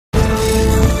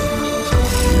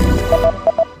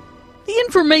The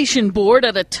information board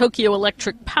at a Tokyo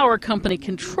Electric Power Company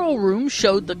control room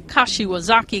showed the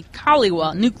Kashiwazaki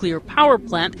Kaliwa nuclear power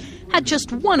plant had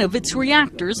just one of its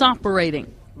reactors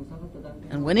operating.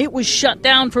 And when it was shut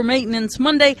down for maintenance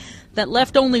Monday, that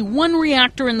left only one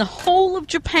reactor in the whole of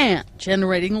Japan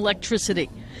generating electricity.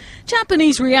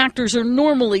 Japanese reactors are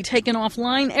normally taken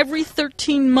offline every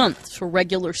 13 months for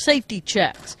regular safety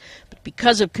checks. But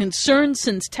because of concerns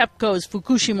since TEPCO's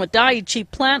Fukushima Daiichi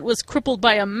plant was crippled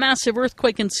by a massive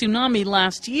earthquake and tsunami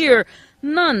last year,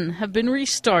 none have been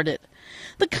restarted.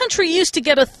 The country used to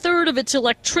get a third of its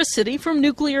electricity from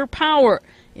nuclear power.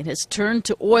 It has turned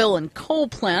to oil and coal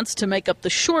plants to make up the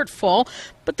shortfall,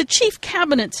 but the chief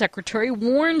cabinet secretary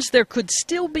warns there could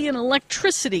still be an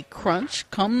electricity crunch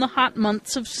come the hot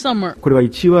months of summer.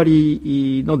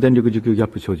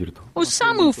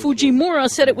 Osamu Fujimura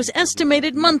said it was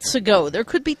estimated months ago there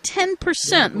could be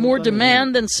 10% more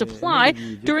demand than supply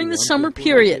during the summer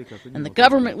period, and the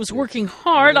government was working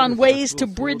hard on ways to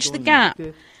bridge the gap.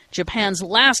 Japan's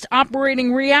last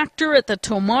operating reactor at the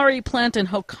Tomari plant in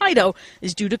Hokkaido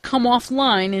is due to come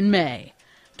offline in May.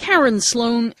 Karen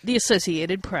Sloan, The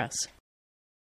Associated Press.